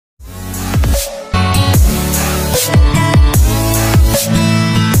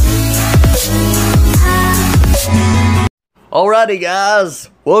Alrighty guys,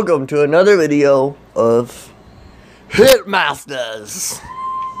 welcome to another video of Hitmasters.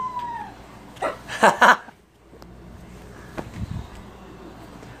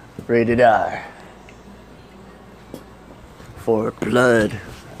 Rated R for blood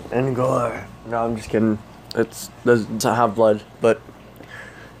and gore. No, I'm just kidding. It doesn't have blood, but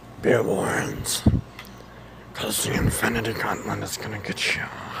bear warns. Cause the Infinity Gauntlet is gonna get you.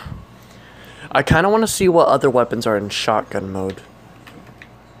 I kind of want to see what other weapons are in shotgun mode.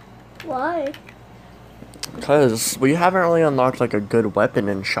 Why? Because we haven't really unlocked like a good weapon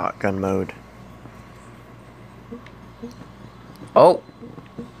in shotgun mode. Oh.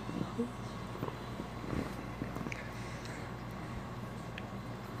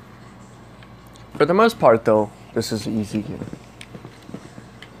 For the most part though, this is easy game.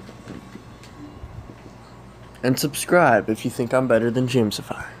 And subscribe if you think I'm better than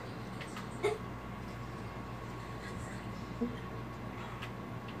Jamesifier.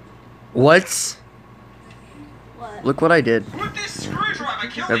 What? Look what I did. Would this screwdriver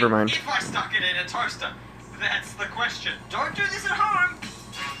kill Never me mind. if I stuck it in a toaster? That's the question. Don't do this at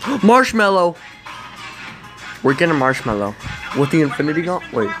home. Marshmallow! We're getting marshmallow. With the Infinity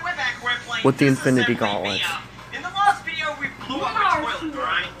Gauntlet? Wait. With the Infinity Gauntlet. In the last video, we blew up a toilet,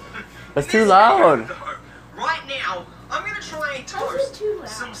 right? That's too loud. Right now, I'm going to try and toast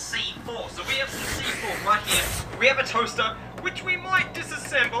some C4. So we have some C4 right here. We have a toaster, which we might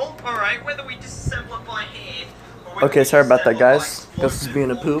disassemble, alright? Whether we disassemble it by hand, or Okay, sorry about that, guys. This is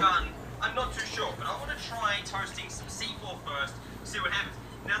being a poo. I'm not too sure, but I want to try toasting some C4 first, see what happens.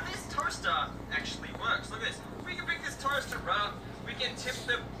 Now this toaster actually works. Look at this. We can pick this toaster up, we can tip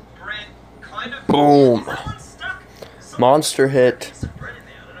the bread kind of... Boom. Is that one stuck? Monster hit. Some bread in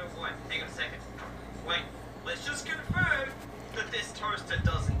there. I don't know why. Hang on a second. Wait, let's just confirm that this toaster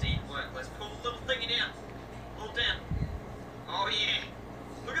does indeed work. Let's pull the little thingy down. Pull down. Oh yeah.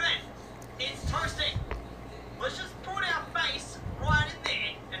 Look at that. It's toasting. Let's just put our face right in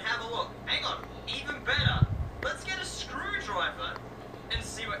there and have a look. Hang on. Even better. Let's get a screwdriver and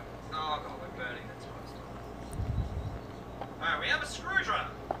see what... Oh god, we're burning the toaster. Alright, we have a screwdriver.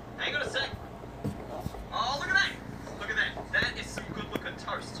 Hang on a sec. Oh, look at that. Look at that. That is some good looking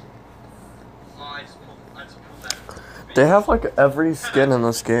toast. Oh, I just pulled that. They have like every skin in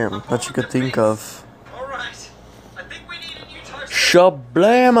this game that you could think of. Alright. I think we need a new toaster.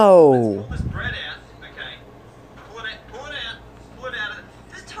 Shablamo! Pull this bread out. Okay. Pull it out. Pull it out. Pull it out of it.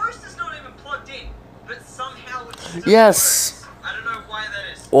 This toaster's not even plugged in, but somehow it still Yes! works. I don't know why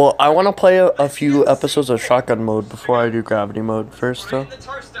that is. Well, I want to play a few episodes of shotgun mode before I do gravity mode first, Put it though. in the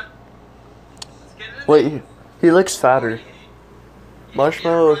toaster. Let's get it in Wait, he looks fatter.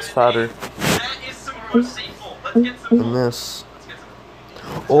 Marshmallow looks fatter That is some more C4. Let's get some than more. this. Let's get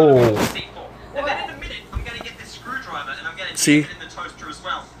some. Oh. C4. And then in a minute, I'm gonna get this screwdriver and I'm gonna See? dip it in the toaster as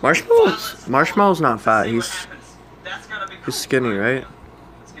well. Marshmallow's not fat. See what He's happens. That's gonna be cool. he's skinny, right?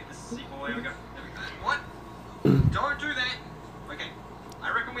 Let's get this C4. There we go. There we go. What? Don't do that. Okay.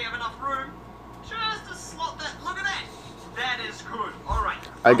 I reckon we have enough room just to slot that. Look at that. That is good. All right.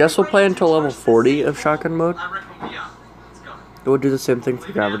 I guess we'll play until level 40 of shotgun mode. I reckon we are. Let's go. We'll do the same thing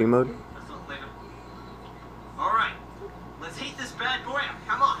for gravity mode. Let's not leave it. Alright. Let's heat this bad boy up.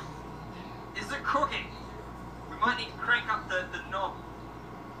 Come on. Is it cooking? We might need to crank up the knob.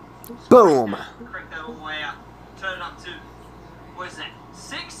 Boom! Crank that all the way up. Turn it up to, what is that?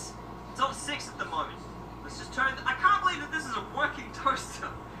 6? It's not 6 at the moment. Let's just turn I can't believe that this is a working toaster.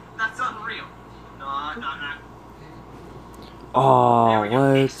 That's unreal. No. Oh, There we go.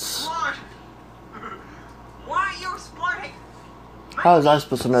 what? Explode. Why are you exploding? How was I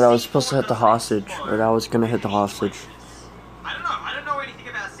supposed to know that I was supposed to hit the hostage? Or that I was gonna hit the hostage? I don't know. I don't know anything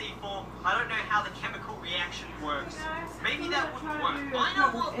about C4. I don't know how the chemical reaction works. Maybe that wouldn't work. I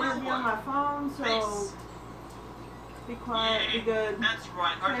know what will It'll be on my work. phone, so This. be quiet, be good. That's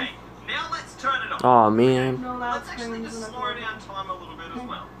right. Okay. Now let's turn it on. Oh man. No loud Let's actually screams just when I slow go. down time a little bit as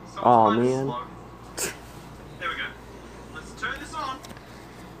well. So it's Aw, kind of man. slow. There we go. Let's turn this on.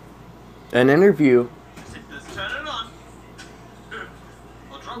 An interview. Let's turn it on.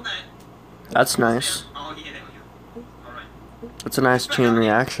 I'll drop that. That's nice. Oh yeah, there we go. Alright. It's a nice chain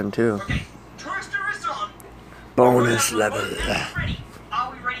reaction too. Okay. Toaster is on. Bonus level. Ready.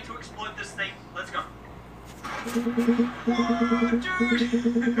 Are we ready to explode this thing? Let's go. Whoa, dude!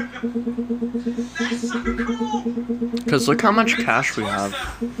 That's so cool! Cause look how much cash we have.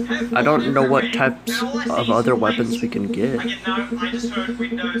 I don't know what types of other weapons we can get. I just heard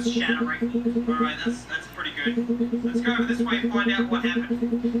windows shattering. Alright, that's pretty good. Let's go over this way and find out what happened.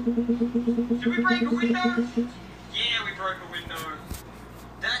 Did we break a window? Yeah, we broke a window.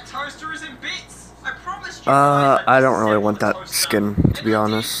 That toaster is in bits! I promise I don't really want that skin, to be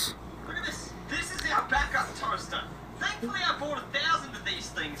honest. Look at this. This is our backup toaster. Thankfully, I bought 1,000 of these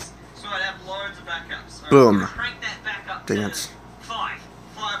things, so I'd have loads of backups. Boom. Crank that back up Dang to it. 5.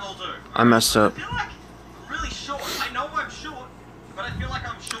 5 will do. I messed up. I feel like I'm really short. I know I'm short, but I feel like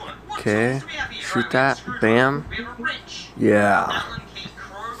I'm shorter. What Okay, tools do we have here? shoot Right, we have a that. screwdriver. Bam. We have a wrench. Yeah. Allen key,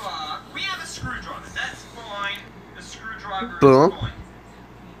 crowbar. We have a screwdriver. That's fine. The screwdriver Boom. is fine.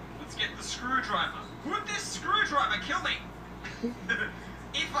 Let's get the screwdriver. Would this screwdriver kill me?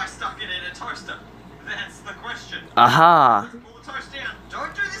 If I stuck it in a toaster? That's the question. Aha. Let's pull the toast down.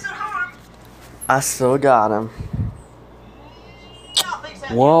 Don't do this at home. I still got him. Nothing's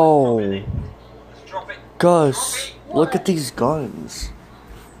happening. Whoa. Let's drop it. Gus, look at these guns.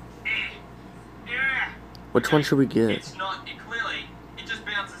 Yeah. Which one should we get? It's not, it clearly, it just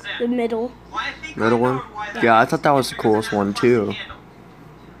bounces out. The middle. I think Middle I know one? why that Yeah, I is. thought that was the Because it coolest has a one, plastic too. handle.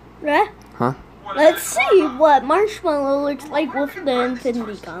 Right? Huh? What Let's is it? see what Marshmallow looks like with the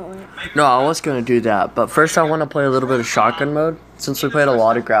Infinity Gauntlet. No, I was gonna do that, but first I want to play a little bit of shotgun mode, since we played a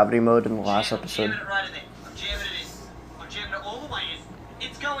lot of gravity mode in the last episode. I'm jamming it right in there. I'm jamming it in. I'm jamming it all the way in.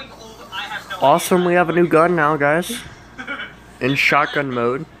 It's going all the, I have no Awesome, idea we how have a it's new working. gun now, guys. In shotgun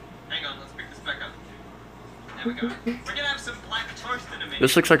mode. Hang on, let's pick this back up. There we go. We're gonna have some black toast in a minute.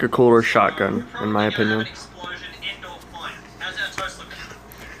 This looks like a cooler shotgun, We're in probably my gonna have opinion. an explosion and or fire. How's our toast looking?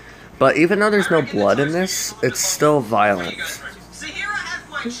 But even though there's I no reckon the blood in toast this, is a little it's bit still longer. There you violent. go, Frank. So here I have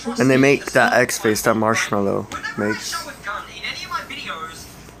my trusty And they make that assault X face that rifle, right? Marshmallow Whenever I makes. show a gun in any of my videos,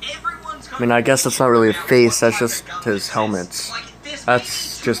 everyone's got I mean, I guess that's not really a about face, what that's type just of gun his this is. helmets. Like, there's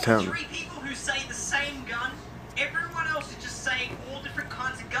That's maybe just 2 or him. 3 people who say the same gun. Everyone else is just saying all different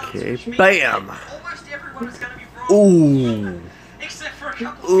kinds of guns. Okay, which means bam. that almost everyone is going to be wrong. Ooh. Except for a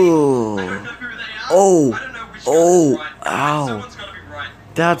couple of Ooh. people. I don't know who they are. Oh. I don't know which Oh. gun is right. but Ow. Someone's got to be right.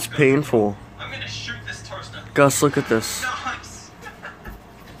 That's Someone's gotta be painful. wrong. I'm going to shoot this toaster. Gus, look at this. Nice.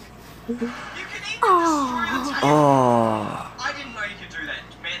 You can even destroy the Oh. table. Oh. I didn't know you could do that.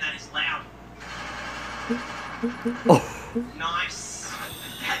 Man, that is loud. Oh. Nice.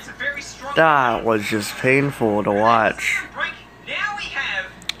 That's a very strong. That was just painful to watch. Break. Now we have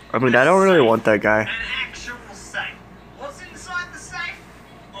I mean, I don't really want that guy. an actual safe. What's inside the safe?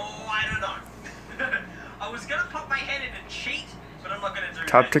 Oh, I don't know. I was gonna pop my head in and cheat, but I'm not gonna do that.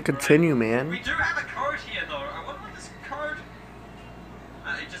 Time to alright? continue, We man. do have a code here, though. I wonder what this code.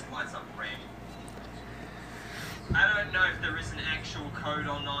 It just lights up red. I don't know if there is an actual code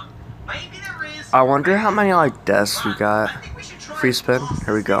or not. Maybe there is. I wonder how many, like, deaths we But got. I think we should try Free and spin? blast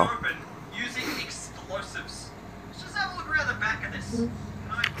Here we this go. thing open using explosives. Let's just have a look around the back of this.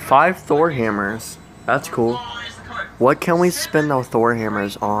 5 Thor hammers. That's cool. Oh, there's the code. What can we spin those Thor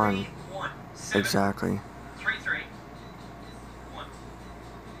hammers on? 731. 7, Exactly. 3, 3, 1.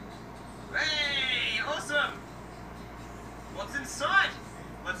 Hey, awesome. What's inside?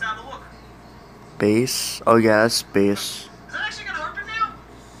 Let's have a look. Base? Oh yeah, that's base. Is that actually gonna open now?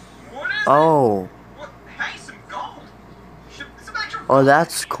 What is it? Oh. What? Hey, some gold. Some actual Oh, gold.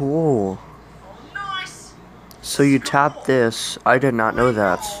 that's cool. Oh, nice. So you tap this. I did not know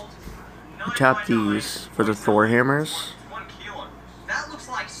that. Gold. You tap these for the Thor hammers. 1 kilo. That looks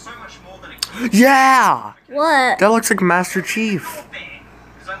like so much more than a kilo. Yeah! What? That looks like Master Chief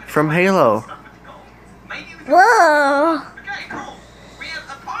from Halo. Whoa. Okay, cool. We have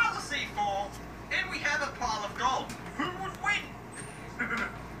a pile of C4 and we have a pile of gold. Who would win?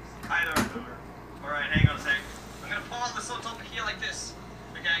 I don't know. Alright, hang on a sec. I'm gonna pile this on top of here like this.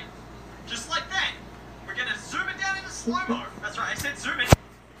 Okay? Just like that. We're gonna zoom it down into slow-mo. That's right, I said zoom it.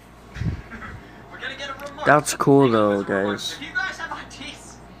 We're gonna get a remote. That's cool Hang on, though, there's a remote. guys. If you guys have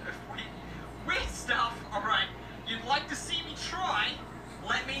ideas of weird stuff, alright, you'd like to see me try,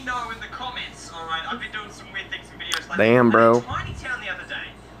 let me know in the comments, alright? I've been doing some weird things in videos like Damn, I bro. made Tiny Town the other day,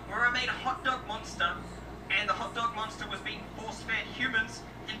 where I made a hot dog monster, and the hot dog monster was being force-fed humans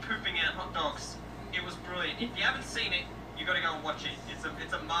and pooping out hot dogs. It was brilliant. If you haven't seen it, you gotta go and watch it.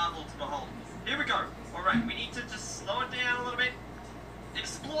 It's a marvel to behold. Here we go. Alright, we need to just slow it down a little bit.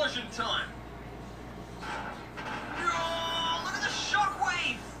 Explosion time. Oh, look at the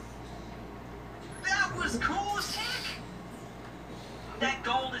shockwave! That was cool as heck! That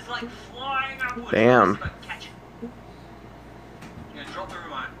gold is like flying upwards. Bam. But catch it. I'm gonna drop the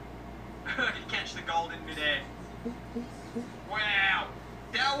remote. I can catch the gold in midair. Wow!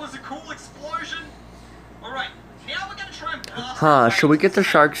 That was a cool explosion! Alright, now we're gonna try and blast. Huh, the should we get the waves.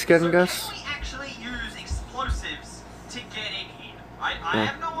 shark skin, So Gus? can we actually use explosives to get in here? I Yeah.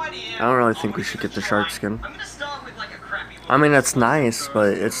 have no idea. I don't really I'm think we gonna should give get it the a shark try. skin. I'm gonna start with like a crappy I mean, little it's nice, explosive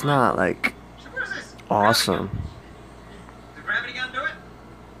but first, it's alright? not, like, So what is this? awesome. The gravity gun do it?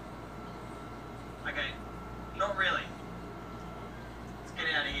 Okay.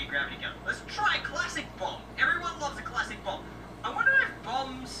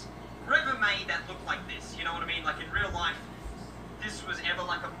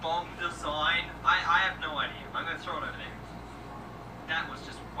 together like a bomb design. I have no idea. I'm gonna throw it over there. That was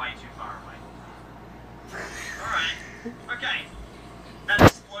just way too far away. Alright. Okay. That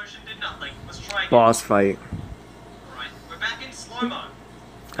explosion did nothing. Let's try again. Boss fight. Alright, we're back in slow-mo.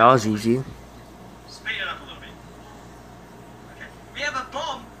 That was easy. Speed it up a little bit. Okay. We have a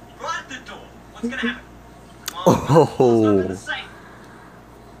bomb right at the door. What's gonna happen? Oh.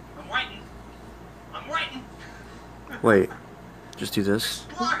 I'm waiting. I'm waiting. Wait. Just do this.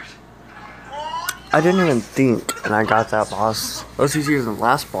 Explode. Oh, I didn't even nice. think, and I got that boss. That was easier than the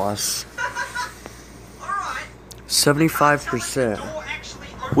last boss. Alright. 75%.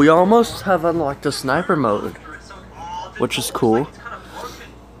 We almost have unlocked the sniper mode, which is cool.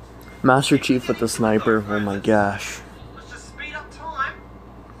 Master Chief with the sniper, oh my gosh. Let's just speed up time.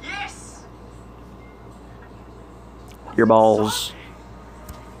 Yes. Your balls.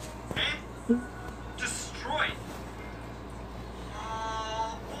 And destroyed.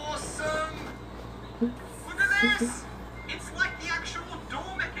 Oh, awesome. Look at this. It's like the actual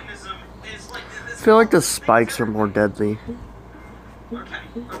door mechanism is like I feel like the spikes are more deadly. Okay.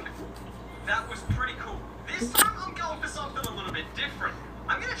 That was pretty cool. This time I'm going for something a little bit different.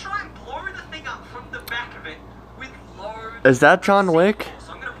 I'm gonna try and blow the thing up from the back of it with loads. Is that John Wick?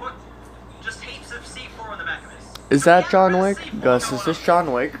 So I'm gonna put just heaps of C4 on the back of this. Is that John Wick? Gus, is this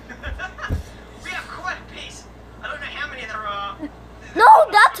John Wick? We have quite a piece. I don't know how many there are. No,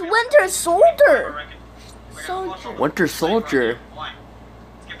 that's Winter I Soldier. reckon. Soldier. Winter Soldier. Why?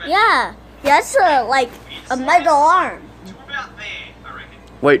 Let's get back Yeah, that's like a metal arm. to about there, I reckon.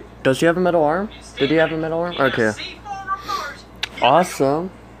 Wait, does he have a metal arm? Did he have a metal arm? In a Okay. C4 remote, Awesome.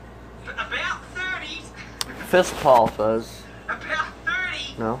 about 30. Fist Paul Fuzz. About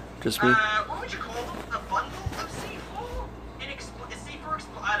 30. No, just me. What would you call them? A bundle of C4? A C4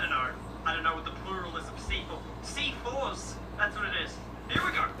 I don't know. I don't know what the plural is of C4. C4s. That's what it is. Here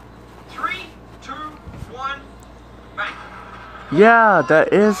we go. 3, 2, 1. Bang. Yeah,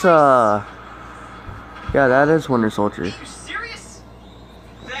 that is yeah, that is Winter Soldier. Are you serious?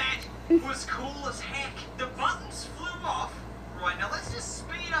 That was cool as heck. The buttons flew off. Right, now let's just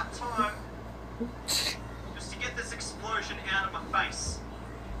speed up time. Just to get this explosion out of my face.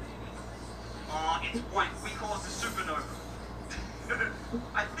 Oh, it's white. We caused a supernova.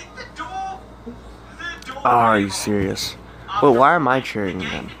 I think the door. Oh, are you serious? Wait, why am I cheering the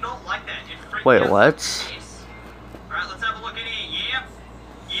game them? did not like that. It freaked Wait, out. what? Yes. Alright, let's have a look in here.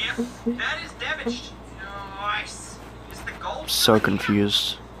 Yep. That is damaged. Nice. Is the gold So still in here?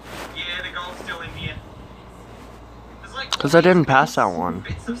 confused. Yeah, the gold's still in here. There's like Because I didn't pass that one.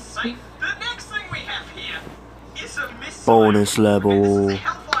 bits of safe. The next thing we have here is a missile. Bonus Okay, level. this is a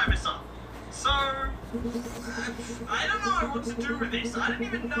Hellfire missile. So, I don't know what to do with this. I don't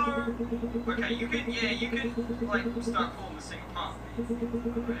even know. Okay, you can, like, start pulling this thing apart.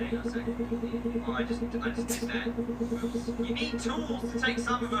 Hang on a second. Oh, I just did that. You need tools to take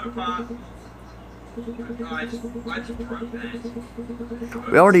some of it apart. Oh, I just broke that.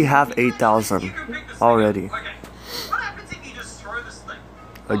 We already have 8,000 You can pick this thing up. already. Okay. What happens if you just throw this thing?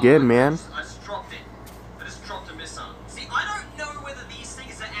 Again, man. I just dropped it. I just dropped a missile. See, I don't know whether these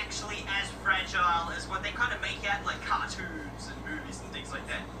things are actually as fragile as what they kind of make out like cartoons and movies and things like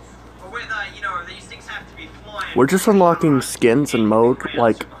that. Or whether, you know, these things have to be flying. We're just unlocking skins and modes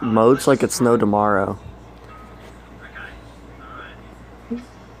like it's no tomorrow. Okay.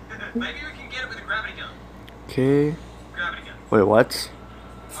 Alright. Maybe we can get it with a gravity gun. Okay. Gravity gun. Wait, what?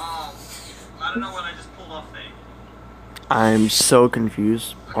 Oh, I don't know what I just pulled off there. I'm so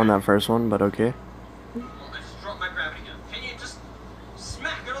confused on that first one, but okay. Well, I just dropped my gravity gun. Can you just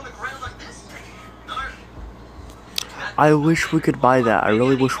smack it on the ground like this? No. I wish we could buy that. I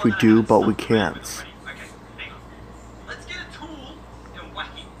really wish we do, but we can't. Okay, hang on. Let's get a tool and whack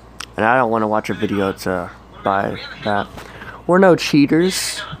it. And I don't want to watch a video to buy that. We're no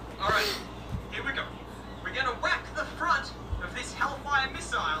cheaters. Hang on. Alright, here we go. We're gonna whack the front of this Hellfire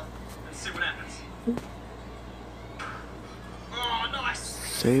missile and see what happens. Oh, nice.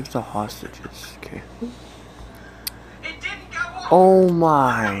 Save the hostages. Okay. It didn't go off. Oh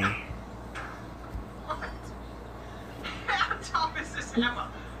my. What? How tough is this hammer?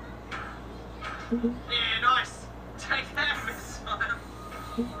 Yeah, nice. Take that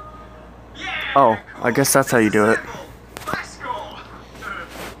missile. Yeah. Oh, I guess that's how you do it. Nice score.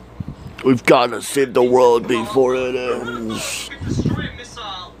 We've got to save the world before it ends. We could destroy a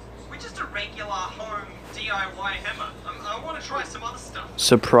missile with just a regular home DIY hammer. I want to try some other stuff.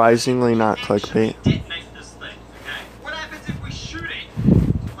 Surprisingly not Actually clickbait. detonate this thing, okay? What happens if we shoot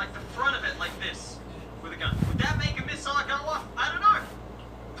it, like the front of it like this, with a gun? Would that make a missile go off? I don't know.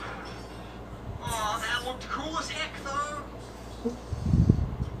 Oh, that looked cool as heck, though.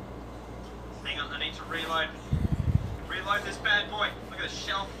 Reload. Reload this bad boy. Look at the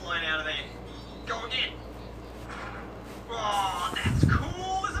shell flying out of there. Go again. Oh, that's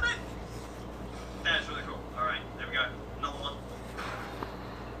cool, isn't it? That's really cool. Alright, there we go. Another one.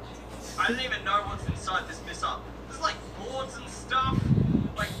 I don't even know what's inside this missile. There's like boards and stuff.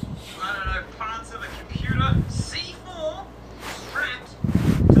 Like, I don't know, parts of a computer. C4 strapped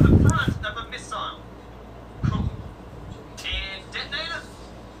to the front of a missile. Cool. And detonator?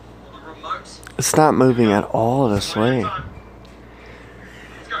 Or the remote? It's not moving at all this way. Let's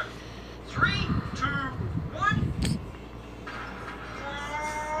go. 3, 2, 1.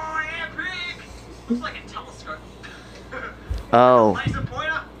 Oh, epic! Looks like a telescope. Oh. Laser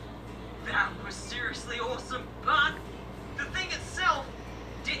pointer. That was seriously awesome, but the thing itself,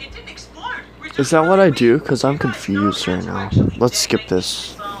 it didn't explode. Is that what I do? Because I'm confused right now. Let's skip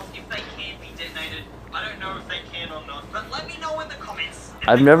this. If they can be detonated, I don't know if they can or not, but let me know in the comments.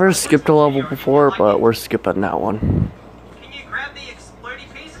 I've never skipped a level before, but we're skipping that one. Can you grab the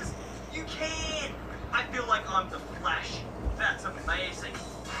explodey pieces? You can! I feel like I'm the Flash. That's amazing.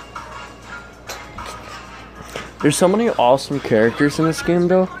 There's so many awesome characters in this game,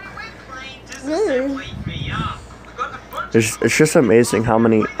 though. It's just amazing how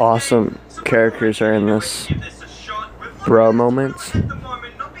many awesome characters are in this. Bro moments.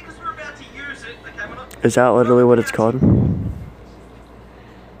 Is that literally what it's called?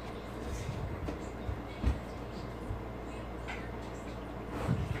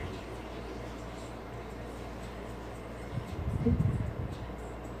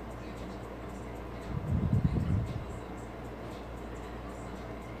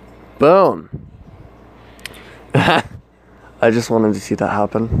 Boom. I just wanted to see that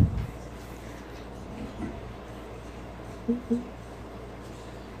happen.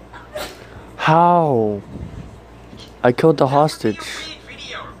 How? I killed the hostage.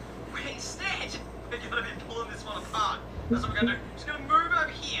 Instead, we're gonna be pulling this one apart. That's what we're gonna do. Just gonna move over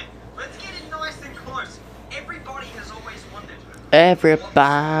here. Let's get it nice and close. Everybody has always wondered.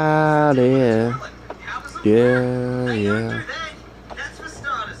 Everybody. Yeah, yeah. That's for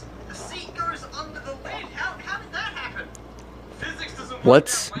starters. The seat goes under the lid. How did that happen? Physics doesn't work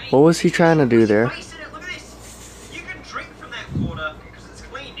that way. What was he trying to do there? Look at this. You can drink from that water because it's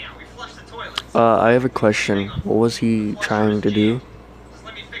clean now. We flushed the toilets. I have a question. What was he trying to do? Just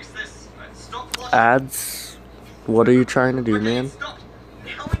let me fix this. Stop flushing. Ads? What are you trying to do, Okay, man? stop.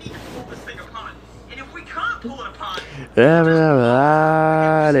 Now we need to pull this thing apart. And if we can't pull it apart, Everybody.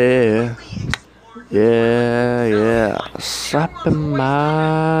 Yeah, yeah. Slapping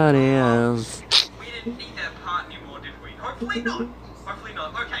my ass. we didn't need that part anymore, did we? Hopefully not. Hopefully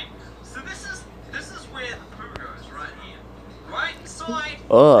not. Okay. So this is where the poo goes, right here. Right inside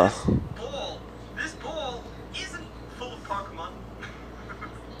Ugh. this ball. This ball isn't full of Pokemon.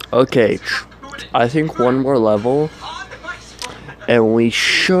 Okay. I think one more level, Oh, nice. and we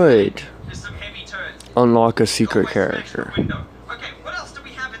should There's some heavy turns. unlock a secret Always smash the character. window. Okay, what else do we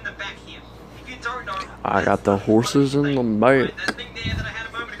have in the back here? If you don't know, I got the horses in the back. right, that thing there that I had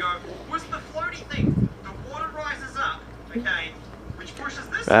a moment ago was the floaty thing. The water rises up, okay, which pushes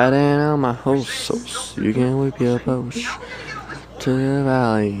this up, Riding on my horse, you can whip your post How are we gonna get all this water? to the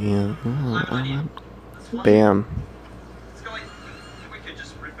valley. I have an idea. Let's fly. Bam. Let's go in. We could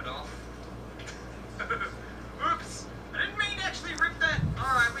just rip it off. Oops! I didn't mean to actually rip that.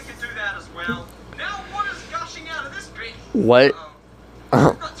 Alright, we could do that as well. Now water's gushing out of this bit. What?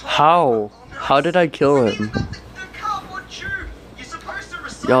 Uh-oh. How? How did I kill We him? needed the cardboard tube. You're supposed to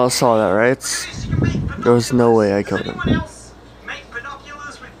recycle. Y'all saw that, right? Look at this, you can make There was no way I binoculars. killed Does him. anyone else make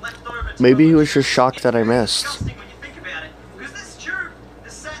binoculars with leftover Maybe he toilet was just tube? shocked It's that I really missed. disgusting when you think about it, because this tube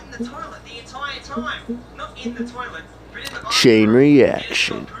has sat in the toilet the entire time. Not in the toilet, but in the bathroom. Chain And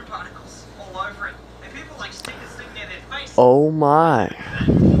reaction. it's got poo particles all over it. And people like stick this thing near their face. Oh my.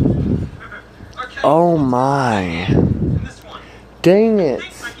 Okay, Oh what's my. in this one? Dang I it.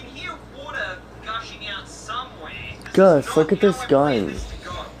 think I can hear water gushing out somewhere. This Gus, is look not at this how I gun. planned this to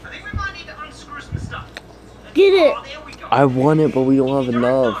go. I think we might need to unscrew some stuff. Get it. Oh, there we go. I want it, but we don't If have you don't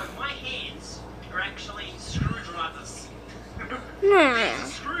enough. know, my hands are actually screwdrivers. Nah. These are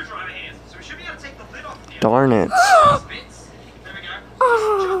screwdriver hands, so we should be able to take the lid off now. Darn it. These bits. There we go.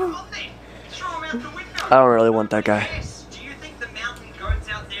 Just chuck 'em on there. Throw 'em out the window. I don't really want that guy. Yes. Do you think the mountain goats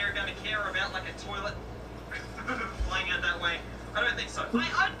out there are going to care about like a toilet flying out that way? I don't think so.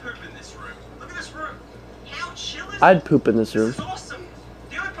 I'd poop in this room. Look at this room. How chill is it? I'd poop in this room. This is awesome.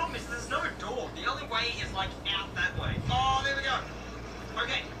 The only problem is there's no door. The only way is like out that way. Oh, there we go.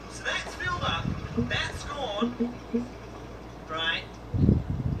 Okay, so that's filled up. That's gone. Right.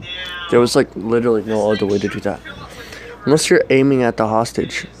 Now. There was like literally no other way to do that. Unless you're aiming at the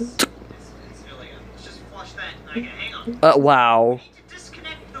hostage. It's filling up. It's Wow. We need to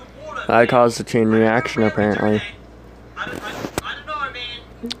disconnect the water. That caused a chain reaction, apparently. I don't know, man.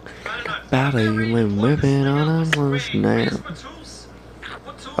 I don't know. Battle when whipping on a loose nail. Where's my tools?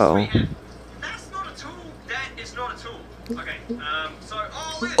 What tools do we have? That's not a tool. That is not a tool. Okay. So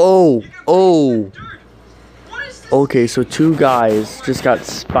look. Oh, You got oh. dude. What is this? Okay, so 2 guys just got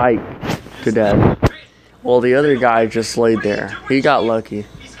spiked to death. Well, the other guy just laid there. He got lucky.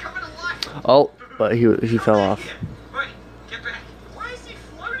 He's coming to life. Oh, but he fell Back off. here. Wait, get back. Why is he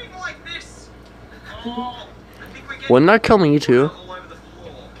floating like this? Oh, I think we're getting Wouldn't that kill me too? all over the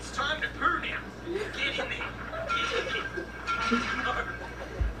floor. It's time to poo now. Get in there. Get in there. No.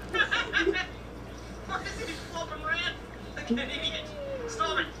 Why is he flopping around like an idiot?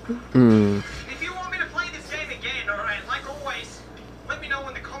 Stop it. If you want me to play this game again, alright, like always, let me know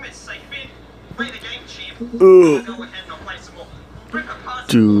in the comments. Say, Finn, play the game, champ. I'll go ahead and I'll play some more. Rip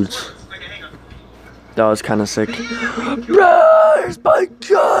apart some more Dudes. toilets. Okay, hang on. That was kind of sick. Rise, my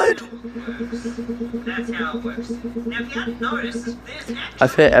God! That's how it works. Now, if you hadn't noticed, there's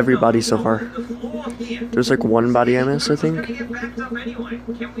I've hit everybody so far. the floor here. There's like 1 body I missed, I It's gonna think. get backed up anyway.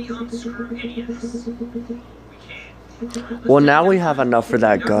 Can we unscrew any of this? We can. Well, now we have enough for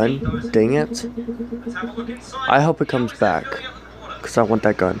that gun. Dang it. Let's have a look inside. I hope it How comes is that back. filling up with water? Because I want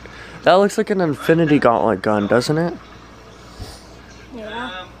that gun. That looks like an Infinity Gauntlet gun, doesn't it?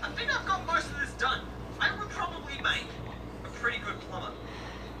 Yeah. I think I've got most of this done. I would probably make a pretty good plumber.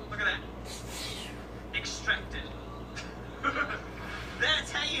 Look at that. Extracted.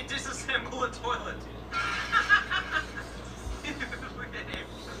 That's how you disassemble a toilet. Look at him.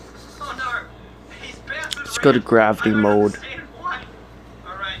 Oh no. He's bouncing Let's go to around. gravity I don't mode. understand why.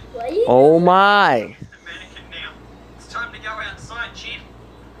 Alright. Wait. Oh my. The mannequin now. It's time to go outside, Chief.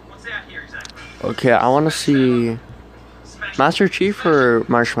 What's out here exactly? Okay, I want to see Smash. Master Chief or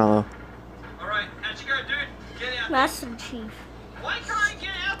Marshmallow. Alright, how'd you go, dude? Get out there. Master Chief. Why can't I get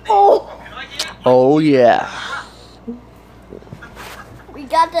out there? Oh. Can I get out? Oh yeah. We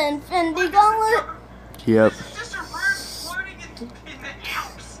got the Infinity Gauntlet. Yep. This is just a room floating in the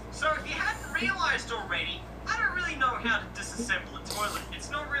Alps. So if you hadn't realized already, I don't really know how to disassemble a toilet. It's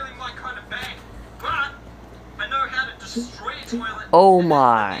not really my kind of bag. But I know how to destroy a toilet. Oh and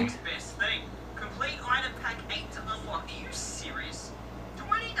my. That's the next best thing. Complete item pack 8 to unlock. Are you serious? Do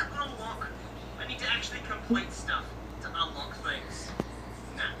I need to unlock? I need to actually complete stuff to unlock things.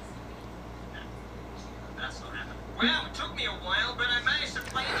 No. No. That's not happening. Wow, it took me a while, but I managed to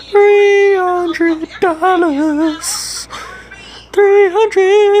play the $300.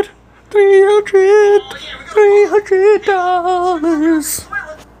 300. $300. Let's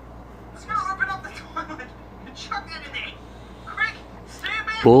go open up the toilet and chuck that in there. Quick, stand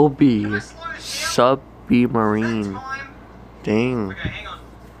back. Will Can be I slow this down? submarine. That time. Dang. Okay, hang on.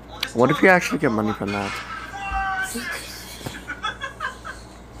 Oh, this What if you toilet's actually get gonna money blow from up. that?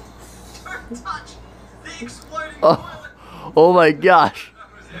 Don't touch the exploding Oh. toilet. Oh my gosh.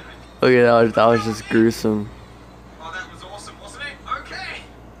 That was epic. Okay, that was just gruesome. Oh, that was awesome, wasn't it? Okay,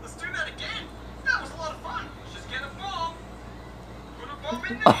 let's do that again. That was a lot of fun. Let's just get a bomb. Put a bomb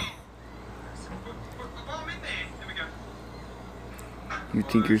in there. Oh. Put a bomb in there. There we go. You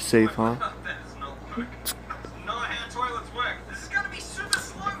think you're safe, huh? That does not work. That's not how toilets work. This is gonna be super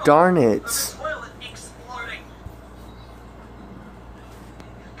slow. Darn Of it. the toilet exploding.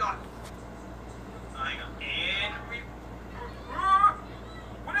 God. Oh, hang on. And we.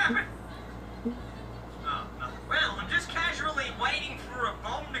 What happened? Oh, nothing. Well, I'm just casually waiting for a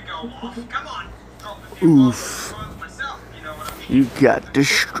bomb to go off. Come on. Drop a few bombs Oof. on the toilet myself. You know what I mean? You got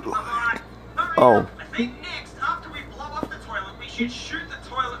destroyed. Come on. Hurry Oh. up. I think next, after we blow up the toilet, we should shoot the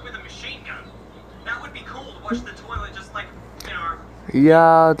toilet with a machine gun. That would be cool to watch the toilet just like, you know.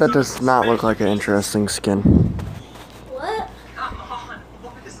 Yeah, that does not look like an interesting skin. What? Come on.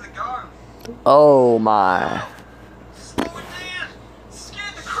 What is the go? Oh my. Slow it down.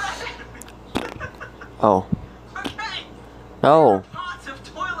 Scared the crap out of me. Oh. Okay. No. Parts of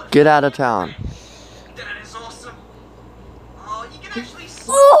toilet. Get out of town. That is awesome. Oh, you can actually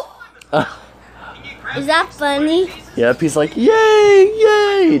see Oh! time as well. Can you grab Is that the funny? pieces? Yep, he's like, yay,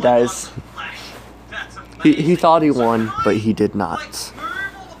 yay, he dies. Flash. That's He amazing. thought he So won, can I, but he did like, not. move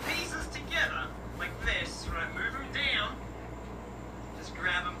all the pieces together like this, right? Move them down. Just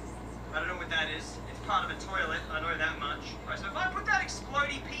grab them. I don't know what that is. It's part of a toilet. I know that much. Right, so if I put that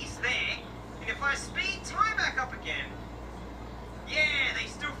explodey piece there, and if I speed time back up again, yeah, they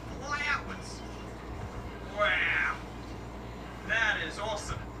still fly outwards. Wow. That is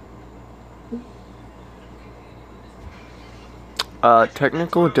awesome.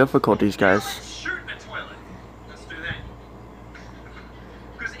 Technical difficulties, Now guys. let's shoot a toilet. Let's do that.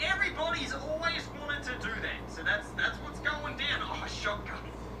 Because everybody's always wanted to do that. So that's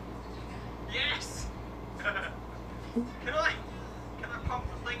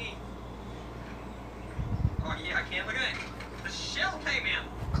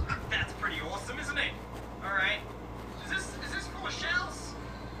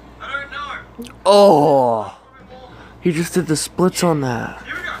Oh, he just did the splits on that.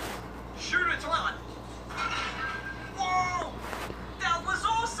 Here we go. Shoot a toilet. Whoa! That was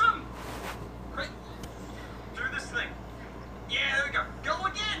awesome! Quick. Do this thing. Yeah, there we go. Go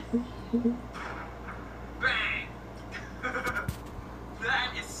again! Bang!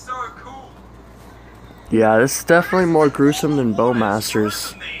 That is so cool. Yeah, this is definitely more gruesome than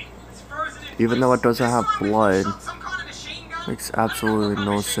Bowmasters. It's frozen in Even though it place. doesn't have Slowly blood. some kind of machine gun. Makes I don't know absolutely what kind of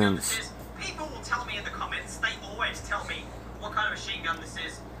no machine gun this sense. is. People will tell me in the comments. They always tell me what kind of machine gun this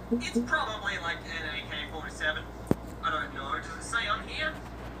is. It's probably like an AK-47. I don't know. Does it say on here?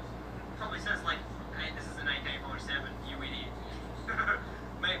 Probably says like, hey, this is an AK-47. You idiot.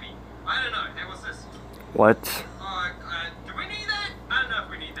 Maybe. I don't know. Hey, what's this? What? Do we need that? I don't know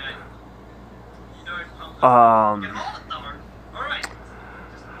if we need that. You don't pump it. Um, You can hold it though. Alright.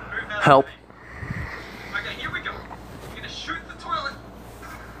 Just move that help. away.